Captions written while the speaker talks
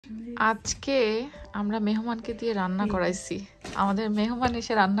আজকে আমরা মেহমানকে দিয়ে রান্না করাইছি। আমাদের মেহমান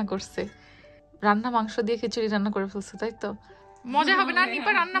এসে রান্না করছে, রান্না মাংস দিয়ে খিচুড়ি রান্না করে ফেলছে, তাই তো মজা হবে না?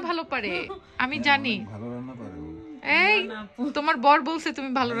 নিপা রান্না ভালো পারে, আমি জানি। ভালো রান্না পারে ও। এই তোমার বর বলছে তুমি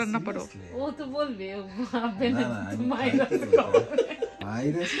ভালো রান্না পারো। ও তো বলবে, ও ভাববে না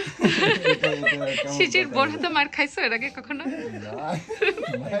শিশির বর তো মার খাইছো এর আগে কখনো?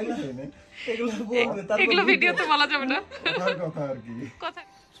 এগুলো ভিডিওতে বলা যাবে না। কথা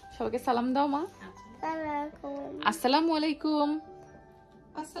সবাইকে সালাম দাও মা। আসসালামু আলাইকুম।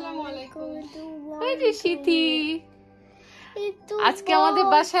 আসসালামু আলাইকুম। এই যে শীতি, আজকে আমাদের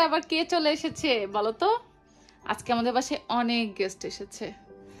বাসায় আবার কে চলে এসেছে বলো তো? আজকে আমাদের বাসায় অনেক গেস্ট এসেছে।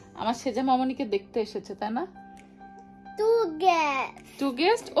 আমার সেজা মামনিকে দেখতে এসেছে, তাই না? Two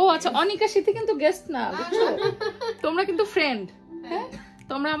guest. ও আচ্ছা, অনিকা শীতি কিন্তু গেস্ট না, বুঝছো? তোমরা কিন্তু ফ্রেন্ড। হ্যাঁ,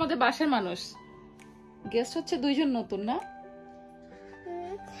 তোমরা আমাদের বাসার মানুষ। গেস্ট হচ্ছে দুইজন নতুন, না?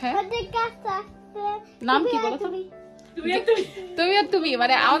 হ্যাঁ, নাম কি বলো তো? তুমি আর তুমি,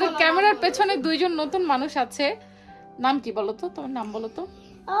 মানে আমাদের ক্যামেরার পেছনে দুইজন নতুন মানুষ আছে। নাম কি বলো তো? তোমার নাম বলো তো।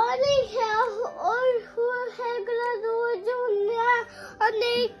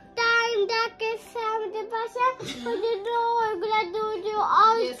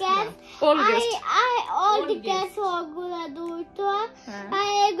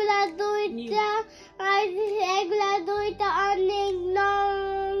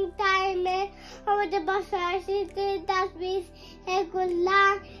 আমাদের বাসায় আসতে তাসবিহ এগুলা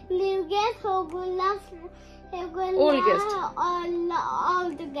নিউ গেস্ট ওগুলা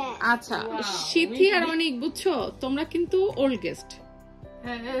আচ্ছা, শীতি আর অনেক, বুঝছো? তোমরা কিন্তু ওল্ড গেস্ট,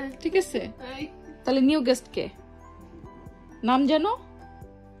 ঠিক আছে? তাহলে নিউ গেস্ট কে? নাম জানো?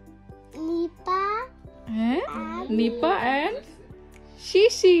 নিপা। হ্যাঁ, নিপা এন্ড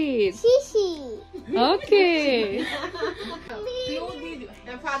শিশির। ওকে,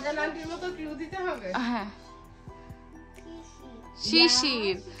 ফাজাল আন্টির মতো ক্লু দিতে হবে। হ্যাঁ,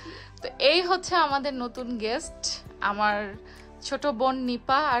 শিশির। তো এই হচ্ছে আমাদের নতুন গেস্ট, আমার ছোট বোন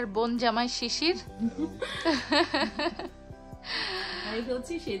নিপা আর বোন জামাই শিশির।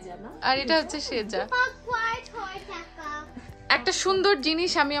 আর এটা হচ্ছে সেজা। একটা সুন্দর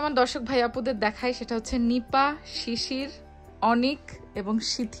জিনিস আমি আমার দর্শক ভাই আপুদের দেখাই, সেটা হচ্ছে নিপা, শিশির, অনিক এবং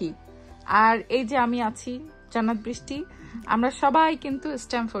সিথি। আর এই যে আমি আছি, জান্নাত বৃষ্টি। আমরা সবাই কিন্তু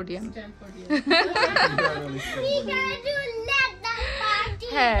স্ট্যামফোর্ডিয়ান।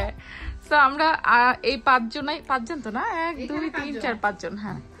 হ্যাঁ, তো আমরা এই পাঁচজন তো না, 1 2 3 4 5 জন।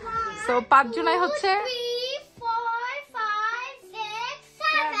 হ্যাঁ, তো 5 জনাই হচ্ছে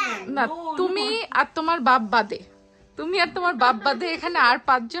না, তুমি আর তোমার বাপ বাদে, এখানে আর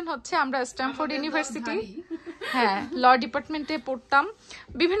 5 জন হচ্ছে আমরা স্ট্যামফোর্ড ইউনিভার্সিটি, হ্যাঁ, ল ডিপার্টমেন্টে পড়তাম,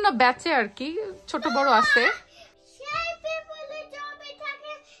 বিভিন্ন ব্যাচে আর কি, ছোট বড় আছে।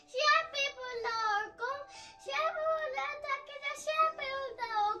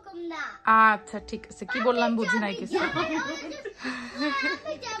 আচ্ছা ঠিক আছে, কি বললাম বুঝি নাই কিছু।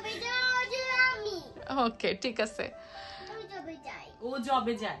 ওকে ঠিক আছে, ও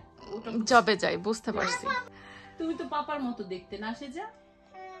জবে যায়, জবে যাই, বুঝতে পারছি। তুমি তো পাপার মতো দেখতে, না সেজা?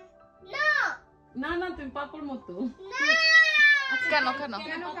 না না, তুমি পাপার মতো। কেন কেন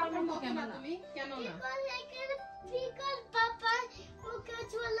তুমি কেন না?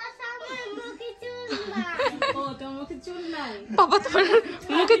 বাবা তোমার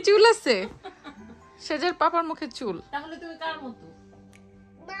মুখে চুল আছে? সেজার পাপার মুখে চুল। তাহলে তুমি কার মতো?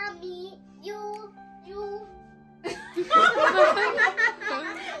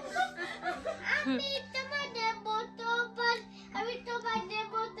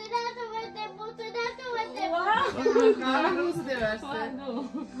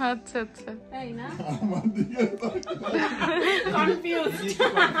 আচ্ছা আচ্ছা,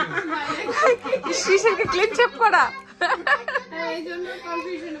 শিশিরকে ক্লিন চেক করা।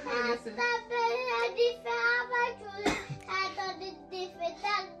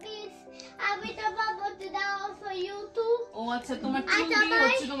 ও আচ্ছা, তোমার চুল দিয়ে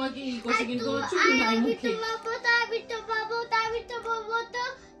হচ্ছে তোমাকে ই করছে, কিন্তু তোমার চুল নাই মুখে।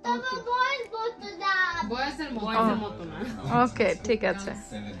 ওকে ঠিক আছে।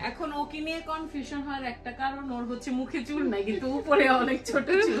 এখন ওকে নিয়ে কনফিউশন হওয়ার একটা কারণ, ওর হচ্ছে মুখে চুল নাই কিন্তু উপরে অনেক ছোট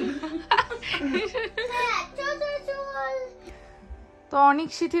চুল। তো অনেক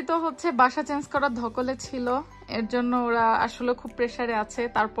সিথি তো হচ্ছে বাসা চেঞ্জ করার ধকলে ছিল, এর জন্য ওরা আসলে খুব প্রেসারে আছে।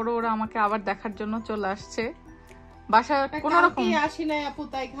 তারপরে ওরা আমাকে আবার দেখার জন্য চলে আসছে। বাসা কোন রকম আসি নাই আপু,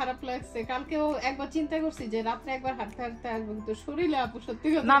 তাই খারাপ লাগছে। কালকেও একবার চিন্তা করছি যে রাত্রে একবার হাঁটতে হাঁটতে আসবো, কিন্তু শরীরে আপু সত্যি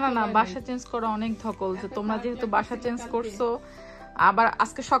না না না, বাসা চেঞ্জ করা অনেক ধকল। যে তোমরা যেহেতু বাসা চেঞ্জ করছো, আবার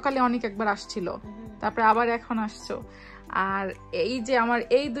আজকে সকালে অনেক একবার আসছিল, তারপরে আবার এখন আসছো। আর এই যে আমার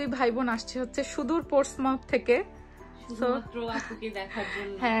এই দুই ভাই বোন আসছে হচ্ছে সুদূর পোর্টসমাউথ থেকে, শুধুমাত্র আপুকে দেখার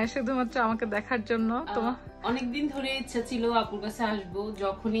জন্য। হ্যাঁ, শুধুমাত্র আমাকে দেখার জন্য। তোমার অনেকদিন ধরে ইচ্ছা ছিল আপুর কাছে আসবো,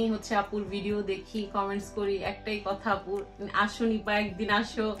 যখনই হচ্ছে আপুর ভিডিও দেখি, কমেন্টস করি, একটাই কথা, আপু আসো নিপা, একদিন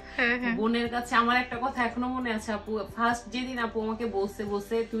আসো বোনের কাছে। আমার একটা কথা এখনো মনে আছে আপু, ফার্স্ট যেদিন আপু আমাকে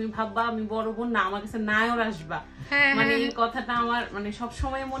বসে তুমি ভাববা আমি বড় বোন না, আমার কাছে নায়র আসবা, মানে এই কথাটা আমার মানে সব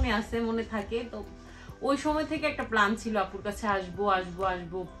সময় মনে আছে, মনে থাকে। তো ওই সময় থেকে একটা প্ল্যান ছিল আপুর কাছে আসবো আসবো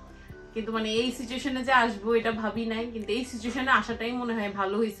আসবো, কিন্তু মানে এই সিচুয়েশনে যে আসবো এটা ভাবি নাই, কিন্তু এই সিচুয়েশনে আসাটাই মনে হয়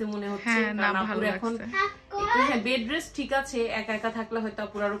ভালো হয়েছে মনে হচ্ছে। কারণ আপুর এখন বেড রেস্ট ঠিক আছে, একা একা থাকলে হয়তো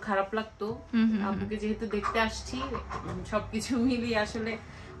আপুর আরো খারাপ লাগতো। আপুকে যেহেতু দেখতে আসছি, সবকিছু মিলিয়ে আসলে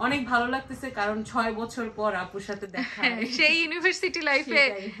অনেক ভালো লাগতেছে, কারণ 6 বছর পর আপুর সাথে দেখা। সেই ইউনিভার্সিটি লাইফে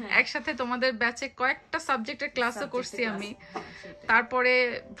একসাথে তোমাদের ব্যাচে কয়েকটা সাবজেক্টের ক্লাসও করছি আমি। তারপরে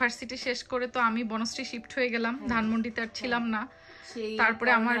ভার্সিটি শেষ করে তো আমি বনশ্রী শিফট হয়ে গেলাম, ধানমন্ডিতে আর ছিলাম না।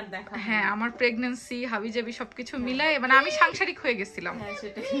 তারপরে আমার আমার প্রেগন্যান্সি হাবিজাবি সবকিছু মিলাই মানে আমি সাংসারিক হয়ে গেছিলাম।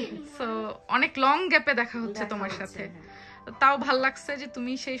 সো অনেক লং গ্যাপে দেখা হচ্ছে তোমার সাথে। তাও ভাল লাগছে যে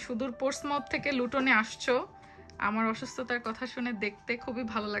তুমি সেই সুদূর পোর্টসমাউথ থেকে লুটনে আসছো। আমার অসুস্থতার কথা শুনে দেখতে খুবই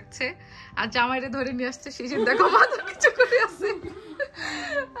ভালো লাগছে। আর জামাইরে ধরে নিয়ে আসছে শিশির, দেখো মাথা কিছু করে আছে।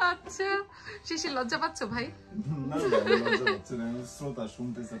 আচ্ছা শিশির, লজ্জা পাচ্ছ ভাই? না লজ্জা পাচ্ছি না, আমি শ্রোতা,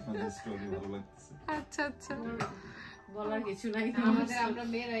 শুনতেছি আপনাদের স্টোরি, ভালো লাগতেছে। আচ্ছা আচ্ছা, বলার কিছু নাই। আমরা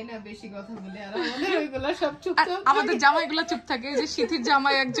মেয়েরাই না বেশি কথা বলি, আর আমাদের ওইগুলা সব চুপচাপ। আমাদের জামাইগুলো চুপ থাকে। এই যে শীতের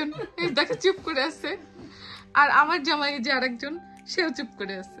জামাই একজন দেখে চুপ করে আছে, আর আমার জামাই যে আরেকজন সেও চুপ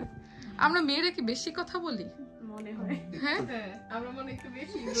করে আছে। আমরা মেয়েরা কি বেশি কথা বলি মনে হয়? হ্যাঁ, আমরা মনে একটু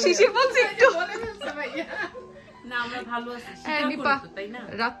বেশি শিশির বলছে একটু। না আমরা ভালো আছি, হ্যাঁ নিপা, তাই না?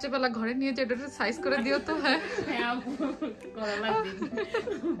 রাত্রেবেলা ঘরে নিয়ে যে এটা সাইজ করে দিও তো। হ্যাঁ করা লাগবে।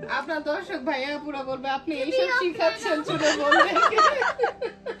 আপনার দর্শক ভাইয়া পুরো বলবে আপনি এইসব শিখাচ্ছেন ছোট বলবে।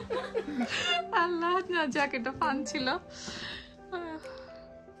 আল্লাহ না, যাক এটা ফান ছিল।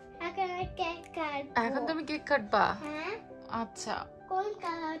 এখন তুমি কেক কাটবা? আচ্ছা, কোন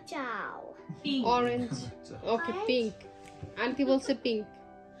কালার চাও? অরেঞ্জ। ওকে, পিঙ্ক। আন্টি বলছে পিঙ্ক।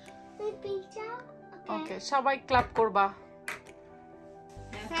 তুমি পিঙ্ক চাও? ওকে, সবাই ক্লাপ করবা।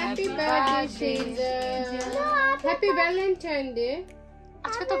 Happy birthday শেজা। Happy Valentine day.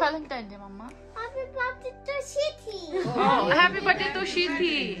 আজকে তো Valentine day mamma. Happy birthday to শিথি। Happy birthday to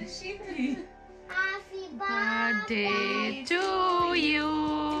শিথি। Happy birthday to you.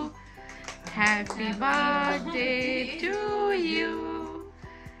 Happy birthday to you.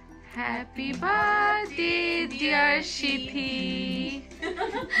 Happy birthday dear শিথি।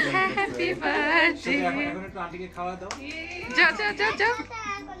 Happy birthday. যা যা যা যা।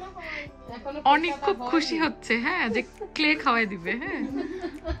 অনেক খুব খুশি হচ্ছে, হ্যাঁ, যে ক্লে খাওয়াই দিবে। হ্যাঁ,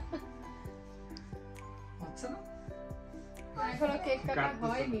 এখনো কেক কাটা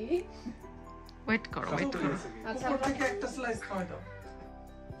হয়নি। ওয়েট করো, ওয়েট করো। আচ্ছা, একটা স্লাইস খাওয়া দাও।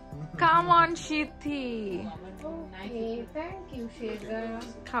 Come on শিথি, thank you শেজা।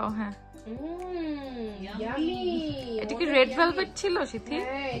 খাও। হ্যাঁ, ইয়ামি। এটা কি রেড ভেলভেট ছিল শিথি?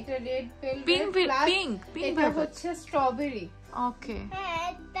 হ্যাঁ, এটা red velvet. Pink pink pink এটা হচ্ছে strawberry. Okay,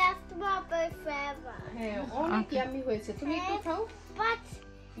 that's my favorite. হ্যাঁ, অনেক ইয়ামি হয়েছে। তুমি একটু খাও। But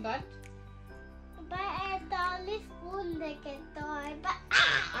but it's only spoon they can toy. But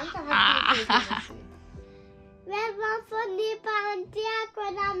আমি তো হাত দিয়ে খেয়েছি। when my phone pantia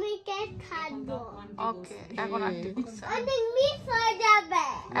when আমি কেক খাবো। ওকে, এখন আন্টি বলছে। অনেক মিস হয়ে যাবে।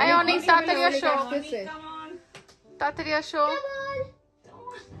 এই অনেক তাড়াতাড়ি আসো, আসতেছে। তাড়াতাড়ি আসো।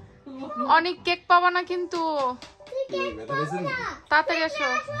 অনেক কেক পাবা না কিন্তু, তাড়াতাড়ি আসো।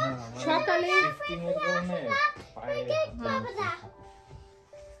 সকালে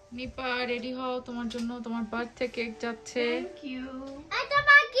নিপা রেডি হও, তোমার জন্য তোমার বার্থডে কেক যাচ্ছে। Thank you. এটা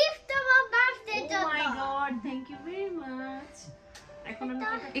আমার গিফট আমার birthday O my god, thank you very much. এখন আমি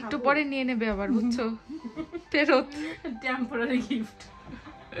একটু পরে নিয়ে নেবে আবার, বুঝছো? ফেরত। Temporary gift.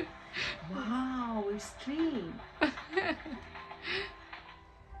 Wow, it's trim.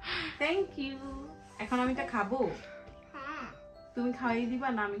 Thank you. এখন আমি এটা খাবো? হ্যাঁ, তুমি খাইয়ে দিবা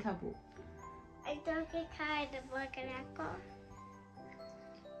না আমি খাবো? এটাকে খাই দেবো এখানে রাখো।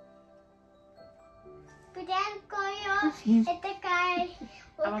 Puder koyo এটা খাই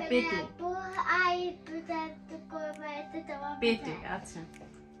আমার ওখানে পেটে। রাখবো। আই পুদের করবো এটা তোমার পেটে। আচ্ছা,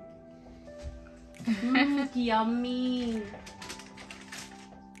 কি ইয়াম্মি।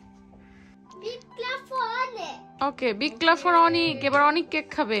 পিকলা ফোনে। ওকে, বিগ ক্লাপ ফর অনিক। এবার অনেক কেক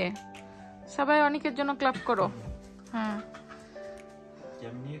খাবে, সবাই অনেকের জন্য ক্লাপ করো। হ্যাঁ,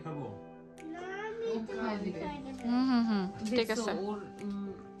 আমি নিয়ে খাবো। না আমি তো খাই দেবো। হুম, ঠিক আছে। ওর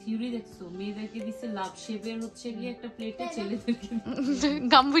থিওরি দেখছো, মেয়েদেরকে দিছে লাভ শেপের হচ্ছে গিয়ে একটা প্লেটে, ছেলেদেরকে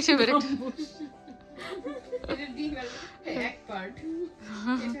গাম্বু হিসেবে এটা ডিমের এক পার্ট।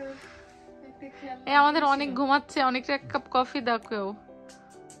 এটা একটা খেয়াল এই আমাদের অনেক ঘুমাচ্ছে, অনেকটা এক কাপ কফি দাও কেউ।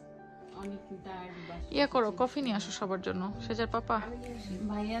 অনেক টায়ার্ড। ইয়ে করো, কফি নিয়ে আসো সবার জন্য। সেজার পাপা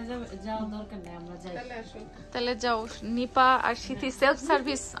ভাইয়া যাওয়ার দরকার নেই, আমরা যাই। তাহলে আসো। তাহলে যাও। নিপা আর সিথি সেলফ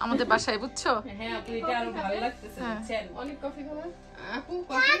সার্ভিস আমাদের বাসায়, বুঝছো? হ্যাঁ আপু, এটা আরো ভালো লাগতেছে, বুঝছেন? অনেক কফি খাবা আপু?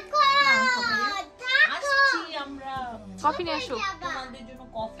 কফি আসছি আমরা, কফি নিয়ে আসো। তোমাদের জন্য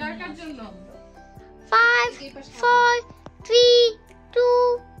কফি। কার কার জন্য? 5, 4, 3, 2,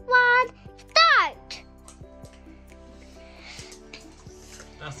 1, start.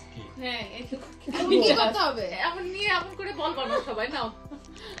 হ্যাঁ কি করতে হবে? এমন নিয়ে এমন করে বল বানো সবাই, নাও।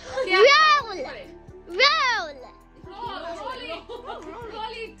 Roll. Roll.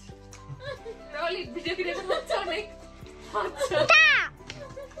 রোল ইট, ভিডিও কি দেখতে হচ্ছে অনেক। আচ্ছা Tap.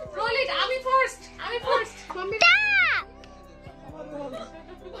 রোল ইট, আমি first. Tap.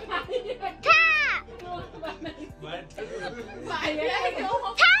 Tap.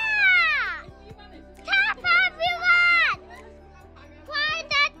 Tap. Tap everyone. For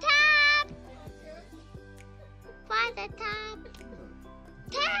the tap. For the tap.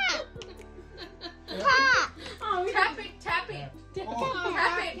 Tap. Tap. Tap it, tap it,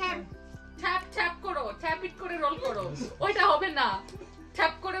 tap it, tap tap করো, ট্যাপ ইট করে রোল করো। ওইটা হবে না,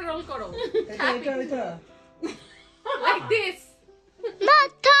 ট্যাপ করে রোল করো। এটা like this. No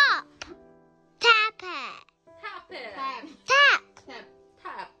tap. Tap it. Tap it, Tap.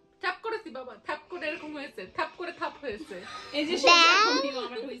 Tap tap করেছি বাবা, ট্যাপ করে এরকম হয়েছে, ট্যাপ করে থাপ হয়েছে। এই যে Then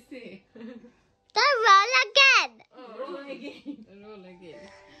আমার হইছে the roll again. Role again.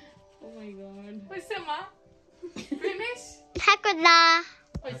 O my god, হয়েছে মা, ফিনিশ Hakuna.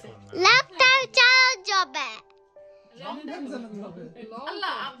 হয়েছে। Left out job.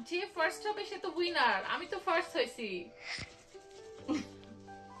 আল্লাহ, যে ফার্স্ট হবে সে তো উইনার, আমি তো ফার্স্ট হয়েছি।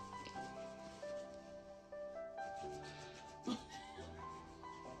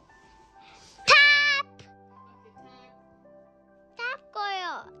 Tap. Tap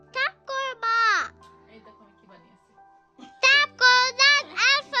koyo. Tap koyo ma. এই দেখো আমি কি বানিয়েছি। Tap koyo that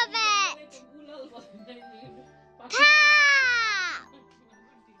alphabet. Tap.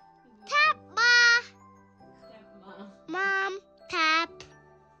 Tap ma. Mom. Tap.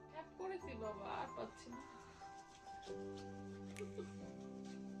 Tap করেছি বাবা, আর পাচ্ছি না।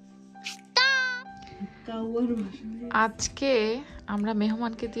 Stop. আজকে আমরা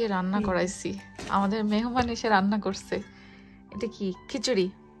মেহমানকে দিয়ে রান্না করাইছি। আমাদের মেহমান এসে রান্না করছে। এটা কি খিচুড়ি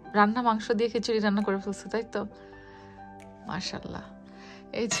রান্না, মাংস দিয়ে খিচুড়ি রান্না করে ফেলছে, তাই তো? মাশাআল্লাহ।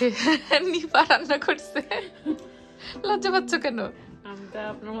 এই যে নিপা রান্না করছে। লজ্জা পাচ্ছ কেন? আমি তো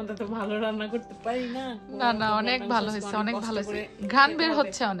আপনার মতো তো ভালো রান্না করতে পারি না। না না, অনেক ভালো হয়েছে, অনেক ভালো হয়েছে। ঘ্রাণ বের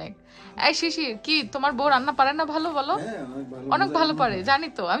হচ্ছে অনেক। এই শিশির, কি তোমার বউ রান্না পারে না ভালো? বলো। অনেক ভালো পারে, জানি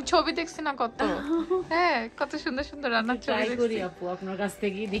তো, আমি ছবি দেখছি না কত। হ্যাঁ, কত সুন্দর সুন্দর রান্নার ছবি ট্রাই করি দেখছি। আপু, আপনার কাছ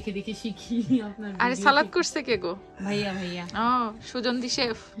থেকে দেখে দেখে শিখি আপনার। আরে সালাদ করছে কে গো? ভাইয়া। ও, সুজন দি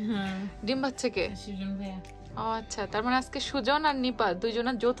শেফ। হ্যাঁ, ডিম ভাজছে কে? সুজন ভাইয়া। ও আচ্ছা, তার মানে আজকে সুজন আর নিপা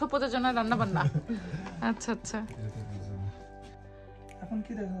দুইজনের যৌথ প্রযোজনায় রান্না বান্না। আচ্ছা আচ্ছা। এখন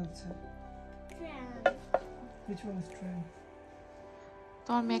কি দেখা যাচ্ছে? Which one is train?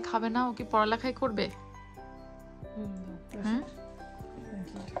 তোমার মেয়ে খাবে না? ও কি পড়ালেখাই করবে? হ্যাঁ,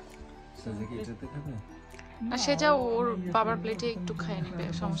 সেজে কি এটাতে খাবে? না সেজা ওর বাবার প্লেটে একটু খেয়ে নেবে,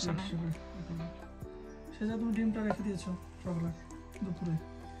 সমস্যা নাই। সেজা তুমি ডিমটা রেখে দিয়েছো সকালে দুপুরে।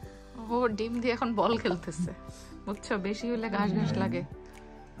 ও ডিম দিয়ে এখন বল খেলতেছে, বুঝছো? বেশি হলে ঘাস ঘাস লাগে।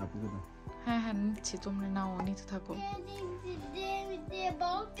 আপুকে দাও। হ্যাঁ হ্যাঁ নিচ্ছি, তোমরা নাও, নিতে থাকো।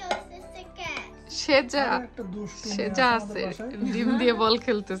 সেজা আর একটা দুষ্টু মেয়ে সেজা আছে আমাদের আছে, বাসায়। ডিম দিয়ে বল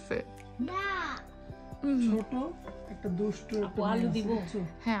খেলতেছে। ছোট একটা দুষ্টু একটা আলু মেয়ে আছে, দিব? বুঝছো?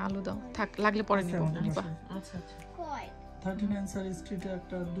 হ্যাঁ আলু দাও, থাক লাগলে পরে নিবো। নিবা। আচ্ছা আচ্ছা। 39 সারি স্ট্রিটে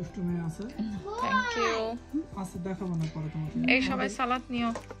একটা দুষ্টু মেয়ে আছে। Thank you. আছে, দেখাবো না পরে তোমাকে। এই সবাই সালাদ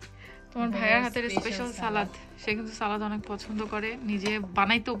নিও। তোমার ভাইয়ের হাতের স্পেশাল সালাদ। সে কিন্তু সালাদ অনেক পছন্দ করে, নিজে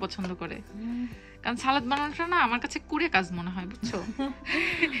বানাইতেও পছন্দ করে। কারণ সালাদ বানানোটা না আমার কাছে কুড়ে কাজ মনে হয়, বুঝছো?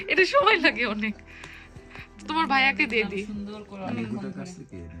 এটা সময় লাগে অনেক। তোমার ভাইয়াকে দিয়ে দিই। সুন্দর করে অনেক অনেক গোটা কাটছে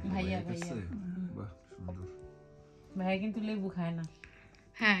কে? ভাইয়া, কাটছে? ভাইয়া। বাহ, সুন্দর। ভাইয়া কিন্তু লেবু খায় না,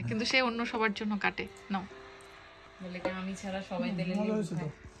 হ্যাঁ, কিন্তু সে অন্য সবার জন্য কাটে। নাও। বলে কি আমি ছাড়া সবাই দিলে মজা লেবু হয়েছে তো?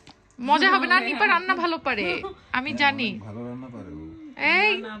 খায়। মজা হবে না, নিপা রান্না ভালো পারে, আমি জানি। ভালো রান্না পারে ও।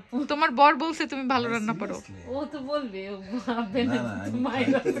 এই না আপু, তোমার বর বলছে তুমি ভালো রান্না পারো। Seriously? ও তো বলবে, ও ভাববে না না না, যে আমি মায়ের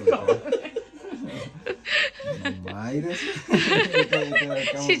খাইতে হাতে বলবো। খাওয়াবে। মা আইরে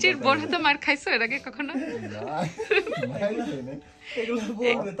শিশির বোর হাতে মার খাইছো এর আগে কখনো?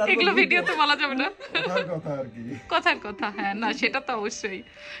 এগুলো ভিডিওতে বলা যাবে না। কথা আর কি, কথার কথা। হ্যাঁ না সেটা তো অবশ্যই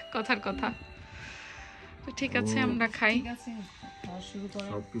কথার কথা। তো ঠিক আছে আমরা খাই। ঠিক আছে খাওয়া শুরু করো।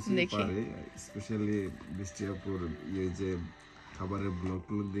 সবকিছু দেখি। পারে, স্পেশালি বৃষ্টি আপুর ইয়ে যে খাবারের ব্লগ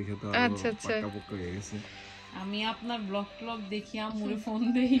দেখে তো আচ্ছা, আচ্ছা। পাক্কা হয়ে গেছে। আমি আপনার ব্লগ দেখি আম্মুরে ফোন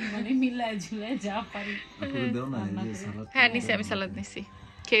দেই, মানে মিলায় ঝুলায় যা পারি। আপুরে দাও না এই যে সালাদ। হ্যাঁ নিছি, আমি সালাদ নিছি,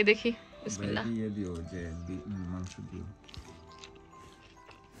 খেয়ে দেখি। বিসমিল্লাহ। ইয়ে দিও যে মাংস দিও।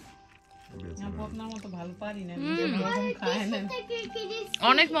 আপু আপনার মতো ভালো পারি না, নিজে প্রথম খায় না।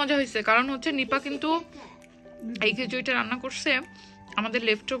 অনেক মজা হয়েছে, কারণ হচ্ছে নিপা কিন্তু এই খিচুড়িটা রান্না করছে, আমাদের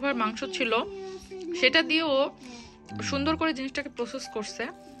লেফট ওভার মাংস ছিল সেটা দিয়েও সুন্দর করে জিনিসটাকে প্রসেস করছে।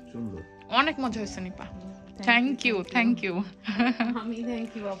 সুন্দর, অনেক মজা হয়েছে Nipa. Thank you, thank you. আমি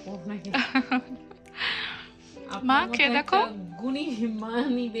থ্যাংক ইউ আপু আপনাকে। মা খেয়ে দেখো। গুণী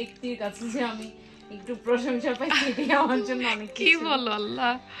মানি ব্যক্তির কাছে যে আমি একটু প্রশংসা পাইছি, এটাই আমার জন্য অনেক কি কিছু। বলো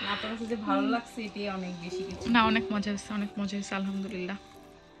আল্লাহ। আপনার কাছে যে ভালো লাগছে এটাই অনেক বেশি কিছু। না অনেক মজা হয়েছে, অনেক মজা হয়েছে আলহামদুলিল্লাহ।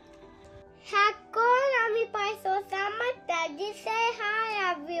 এখন আমি পাইছো আমার daddy say hi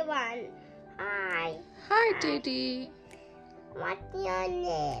everyone. Hi. High teddy, What's your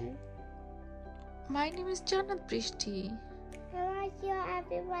name? My name is জান্নাত বৃষ্টি। What's your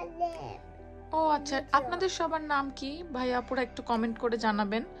everyone's name? ও আচ্ছা, আপনাদের সবার নাম কি ভাই আপুরা একটু কমেন্ট করে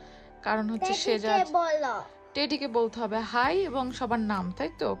জানাবেন, কারণ হচ্ছে সেজা কে বলো? টেডিকে বলতে হবে হাই এবং সবার নাম, তাই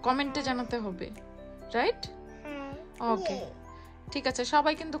তো কমেন্টে জানাতে হবে, রাইট? হ্যাঁ। ওকে ঠিক আছে,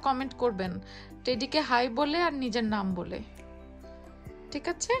 সবাই কিন্তু কমেন্ট করবেন টেডিকে হাই বলে আর নিজের নাম বলে, ঠিক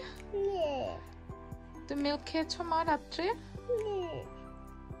আছে? তুমি মিল্ক খেয়েছো মা রাত্রে?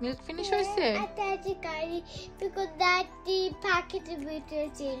 মিল্ক ফিনিশ হয়েছে? Daddy carry because daddy packet ভিতরে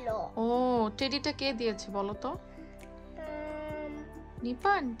ছিল। ও টেডিটা কে দিয়েছে বলো তো?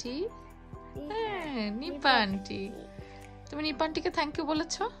 নিপা আন্টি। হ্যাঁ নিপা আন্টি। তুমি নিপা আন্টিকে থ্যাংক ইউ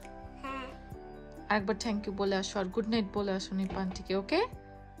বলেছো? হ্যাঁ। আরেকবার থ্যাংক ইউ বলে আসো আর গুড নাইট বলে আসো নিপা আন্টিকে, ওকে?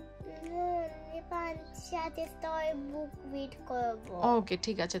 নিপান সাথে স্টোরি বুক রিড করব। ওকে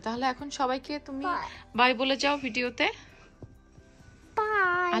ঠিক আছে, তাহলে এখন সবাইকে তুমি বাই বলে যাও ভিডিওতে।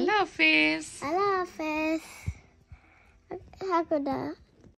 বাই। আল্লাহ হাফেজ। আল্লাহ হাফেজ। হাগুদা।